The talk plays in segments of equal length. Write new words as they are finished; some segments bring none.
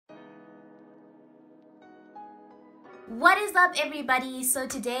What is up, everybody? So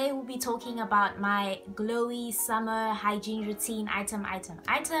today we'll be talking about my glowy summer hygiene routine item.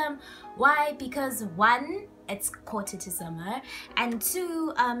 Why? Because one, it's quarter to summer, and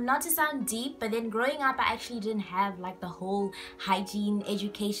two, not to sound deep, but then growing up I actually didn't have like the whole hygiene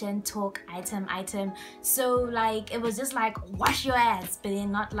education talk item. So like it was just like wash your ass, but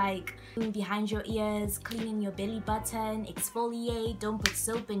then not like behind your ears, cleaning your belly button, exfoliate, don't put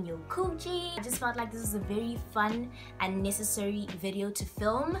soap in your coochie. I just felt like this was a very fun and necessary video to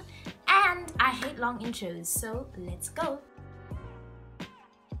film, and I hate long intros, so let's go.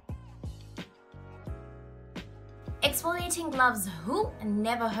 Exfoliating gloves, who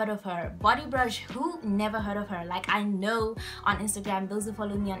never heard of her? Body brush, who never heard of her? Like, I know on Instagram, those who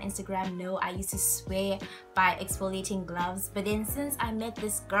follow me on Instagram know I used to swear by exfoliating gloves, but then since I met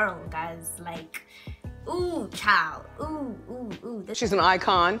this girl, guys, like, ooh, child, ooh. She's an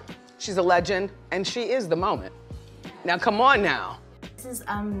icon, she's a legend, and she is the moment. Now come on now. This is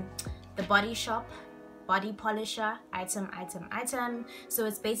the Body Shop body polisher item. So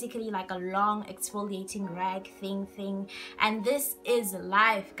it's basically like a long exfoliating rag thing, and this is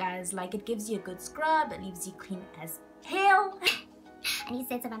life, guys. Like, it gives you a good scrub, it leaves you clean as hell. I need to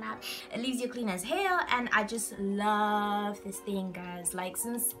say something out. It leaves you clean as hell, and I just love this thing, guys. Like,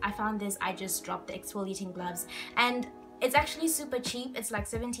 since I found this, I just dropped the exfoliating gloves, and it's actually super cheap. It's like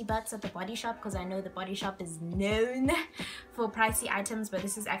 70 bucks at the Body Shop, because I know the Body Shop is known for pricey items, but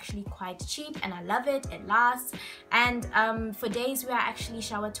this is actually quite cheap and I love it. It lasts, and for days where I actually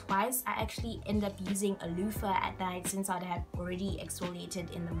shower twice, I actually end up using a loofah at night since I'd have already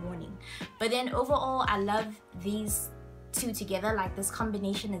exfoliated in the morning. But then overall, I love these two together. Like, this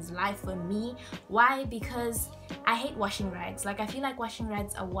combination is life for me. Why? Because I hate washing rags. Like, I feel like washing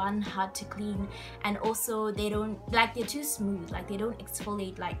rags are, one, hard to clean, and also they don't, like, they're too smooth. Like, they don't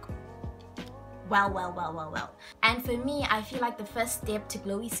exfoliate like well. And for me, I feel like the first step to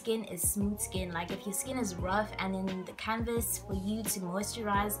glowy skin is smooth skin. Like, if your skin is rough, and then the canvas for you to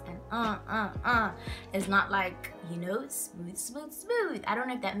moisturize and is not like, you know, smooth. I don't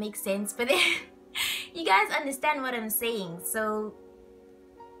know if that makes sense, but then you guys understand what I'm saying, so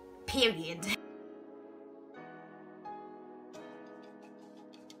period.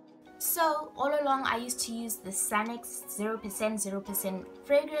 So all along I used to use the Sanex 0%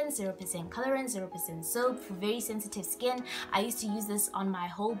 fragrance, 0% colorant, 0% soap for very sensitive skin. I used to use this on my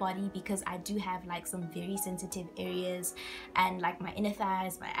whole body because I do have like some very sensitive areas, and like my inner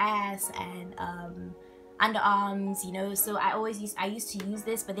thighs, my ass, and underarms, you know. So I used to use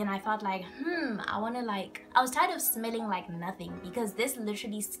this, but then I felt like I was tired of smelling like nothing, because this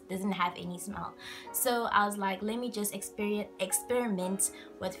literally doesn't have any smell. So I was like, let me just experiment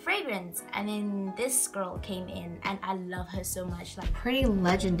with fragrance, and then this girl came in, and I love her so much. Like, pretty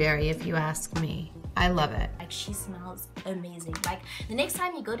legendary if you ask me. I love it. Like, she smells amazing. Like, the next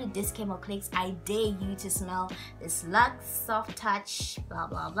time you go to Discam or Clicks, I dare you to smell this Luxe Soft Touch blah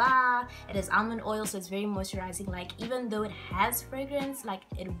blah. It is almond oil, so it's very moisturizing. Like, even though it has fragrance, like,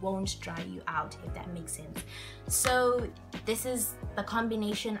 it won't dry you out, if that makes sense. So this is the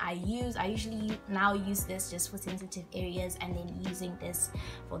combination I use. I usually now use this just for sensitive areas, and then using this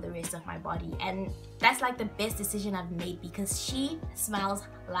for the rest of my body, and that's like the best decision I've made, because she smells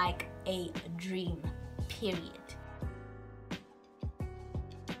like a dream, period.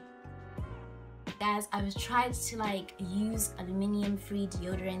 Guys, I've tried to like use aluminium free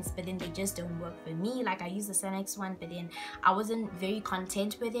deodorants, but then they just don't work for me. Like, I use the Sanex one, but then I wasn't very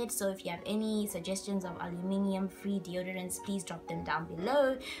content with it. So if you have any suggestions of aluminium free deodorants, please drop them down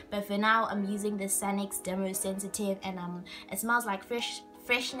below. But for now, I'm using the Sanex Dermo Sensitive, and it smells like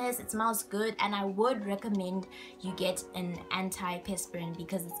freshness, it smells good, and I would recommend you get an anti-perspirant,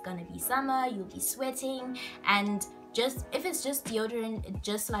 because it's gonna be summer, you'll be sweating, and just if it's just deodorant, it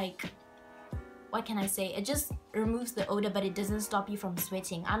just like, what can I say, it just removes the odor, but it doesn't stop you from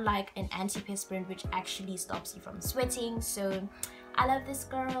sweating, unlike an antiperspirant which actually stops you from sweating. So I love this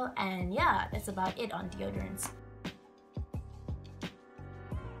girl, and yeah, that's about it on deodorants.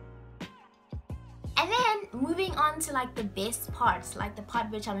 And then moving on to like the best parts, like the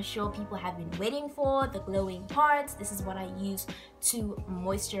part which I'm sure people have been waiting for, the glowing parts. This is what I use to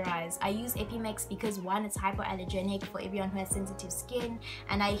moisturize. I use Epimex because, one, it's hypoallergenic for everyone who has sensitive skin,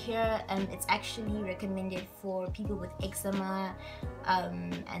 and I hear it's actually recommended for people with eczema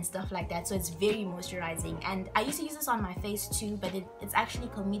and stuff like that. So it's very moisturizing, and I used to use this on my face too, but it's actually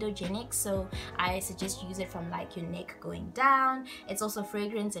comedogenic, so I suggest you use it from like your neck going down. It's also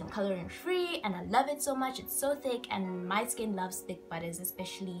fragrance and colorant free, and I love it so much. It's so thick, and my skin loves thick butters,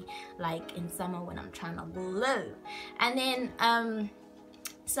 especially like in summer when I'm trying to glow. And then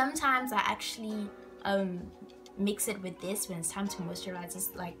sometimes I actually mix it with this when it's time to moisturize.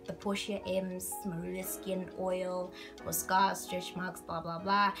 It's like the Portia M's Marula Skin Oil for scars, stretch marks, blah blah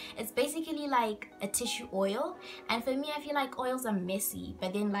blah. It's basically like a tissue oil, and for me I feel like oils are messy,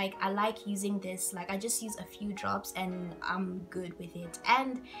 but then like I like using this, like I just use a few drops and I'm good with it.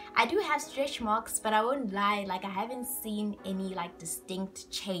 And I do have stretch marks, but I won't lie, like I haven't seen any like distinct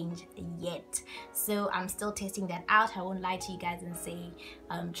change yet, so I'm still testing that out. I won't lie to you guys and say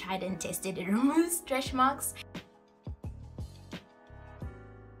tried and tested, it removes stretch marks.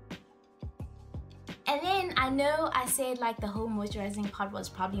 And then I know I said like the whole moisturizing part was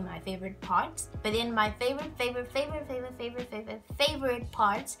probably my favorite part, but then my favorite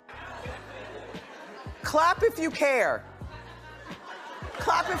part. Clap if you care.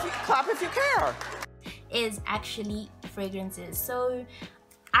 Clap if you care. Is actually fragrances. So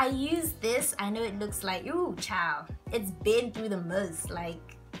I use this. I know it looks like, ooh child, it's been through the most,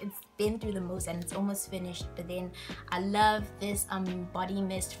 like it's been through the most and it's almost finished, but then I love this body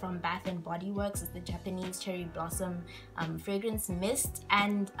mist from Bath and Body Works. It's the Japanese cherry blossom fragrance mist,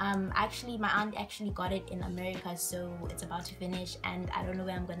 and actually my aunt actually got it in America, so it's about to finish and I don't know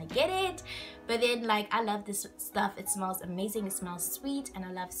where I'm gonna get it, but then like I love this stuff. It smells amazing, it smells sweet, and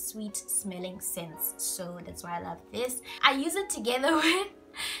I love sweet smelling scents, so that's why I love this. I use it together with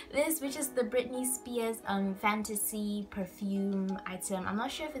this, which is the Britney Spears fantasy perfume item. I'm not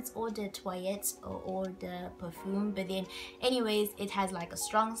sure if it's eau de toilette or eau de perfume, but then anyways it has like a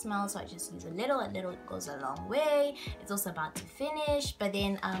strong smell, so I just use a little goes a long way. It's also about to finish, but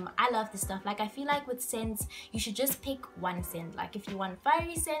then I love this stuff. Like I feel like with scents you should just pick one scent. Like if you want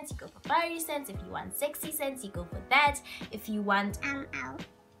fiery scents, you go for fiery scents. If you want sexy scents, you go for that. If you want ow, I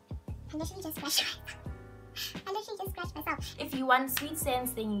literally just scratched myself. If you want sweet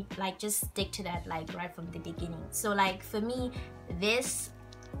scents, then you like just stick to that like right from the beginning. So like for me, this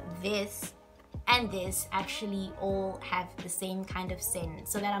and this actually all have the same kind of scent,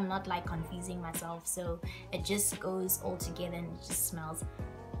 so that I'm not like confusing myself. So it just goes all together and it just smells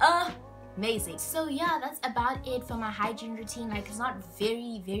amazing. So yeah, that's about it for my hygiene routine. Like it's not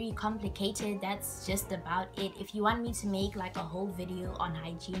very complicated, that's just about it. If you want me to make like a whole video on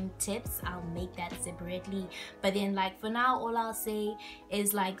hygiene tips, I'll make that separately, but then like for now all I'll say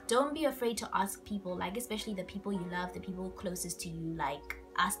is like don't be afraid to ask people, like especially the people you love, the people closest to you. Like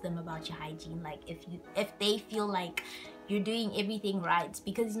ask them about your hygiene, like if they feel like you're doing everything right,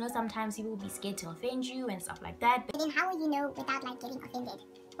 because you know sometimes people will be scared to offend you and stuff like that. But then how will you know without like getting offended?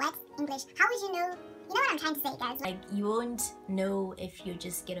 What? English? How would you know? You know what I'm trying to say, guys? Like you won't know if you're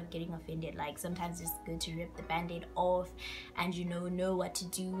just scared of getting offended. Like sometimes it's good to rip the band-aid off and you know what to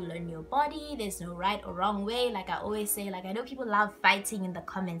do, learn your body. There's no right or wrong way. Like I always say, like I know people love fighting in the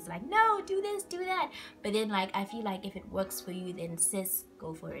comments, like no, do this, do that, but then like I feel like if it works for you, then sis,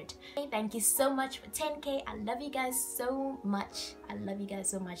 go for it. Okay, thank you so much for 10k. I love you guys so much. I love you guys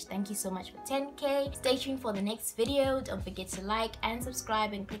so much. Thank you so much for 10k. Stay tuned for the next video. Don't forget to like and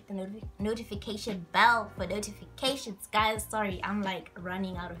subscribe and click the notification bell for notifications, guys. Sorry, I'm like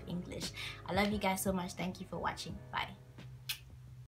running out of English. I love you guys so much. Thank you for watching. Bye.